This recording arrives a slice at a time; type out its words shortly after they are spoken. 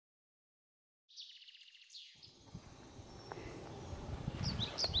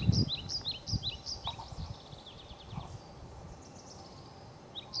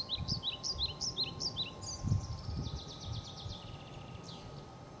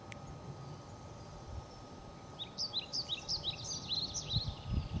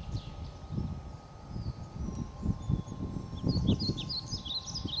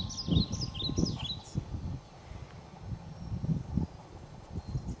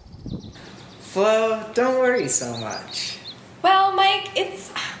Flo, don't worry so much. Well, Mike,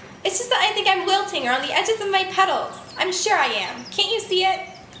 it's just that I think I'm wilting or on the edges of my petals. I'm sure I am. Can't you see it?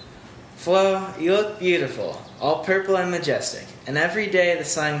 Flo, you look beautiful, all purple and majestic, and every day the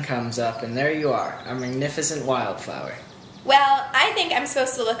sun comes up and there you are, a magnificent wildflower. Well, I think I'm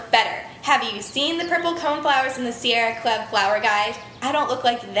supposed to look better. Have you seen the purple coneflowers in the Sierra Club flower guide? I don't look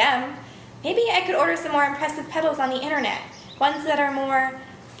like them. Maybe I could order some more impressive petals on the internet, ones that are more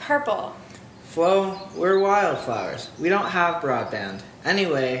purple. Flo, we're wildflowers. We don't have broadband.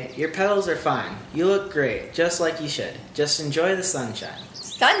 Anyway, your petals are fine. You look great, just like you should. Just enjoy the sunshine.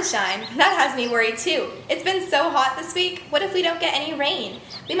 Sunshine? That has me worried too. It's been so hot this week. What if we don't get any rain?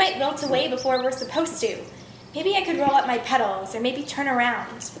 We might wilt away before we're supposed to. Maybe I could roll up my petals, or maybe turn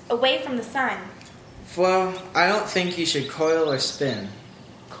around, away from the sun. Flo, I don't think you should coil or spin.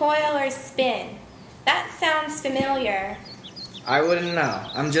 Coil or spin? That sounds familiar. I wouldn't know.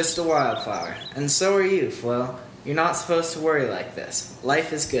 I'm just a wildflower. And so are you, Flo. You're not supposed to worry like this.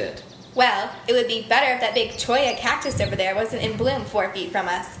 Life is good. Well, it would be better if that big cholla cactus over there wasn't in bloom 4 feet from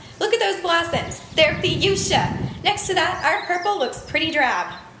us. Look at those blossoms. They're fuchsia. Next to that, our purple looks pretty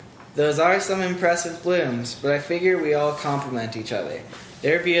drab. Those are some impressive blooms, but I figure we all complement each other.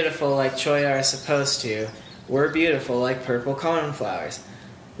 They're beautiful like cholla are supposed to. We're beautiful like purple coneflowers.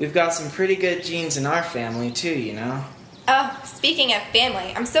 We've got some pretty good genes in our family too, you know. Oh, speaking of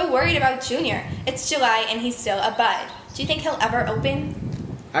family, I'm so worried about Junior. It's July and he's still a bud. Do you think he'll ever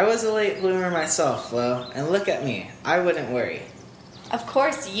open? I was a late bloomer myself, Flo, and look at me. I wouldn't worry. Of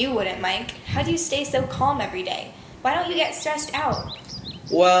course you wouldn't, Mike. How do you stay so calm every day? Why don't you get stressed out?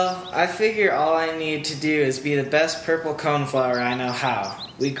 Well, I figure all I need to do is be the best purple coneflower I know how.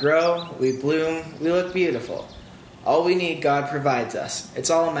 We grow, we bloom, we look beautiful. All we need, God provides us. It's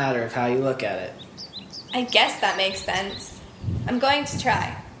all a matter of how you look at it. I guess that makes sense. I'm going to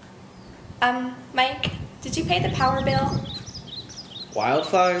try. Mike, did you pay the power bill?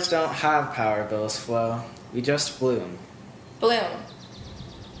 Wildflowers don't have power bills, Flo. We just bloom. Bloom.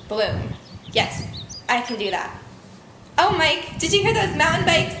 Bloom. Yes, I can do that. Oh, Mike, did you hear those mountain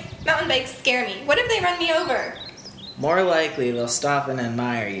bikes? Mountain bikes scare me. What if they run me over? More likely they'll stop and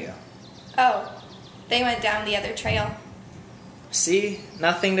admire you. Oh, they went down the other trail. See?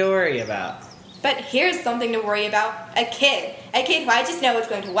 Nothing to worry about. But here's something to worry about. A kid. A kid who I just know is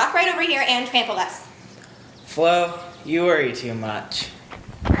going to walk right over here and trample us. Flo, you worry too much.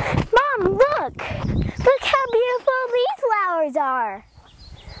 Mom, look! Look how beautiful these flowers are.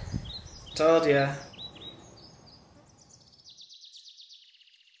 Told ya.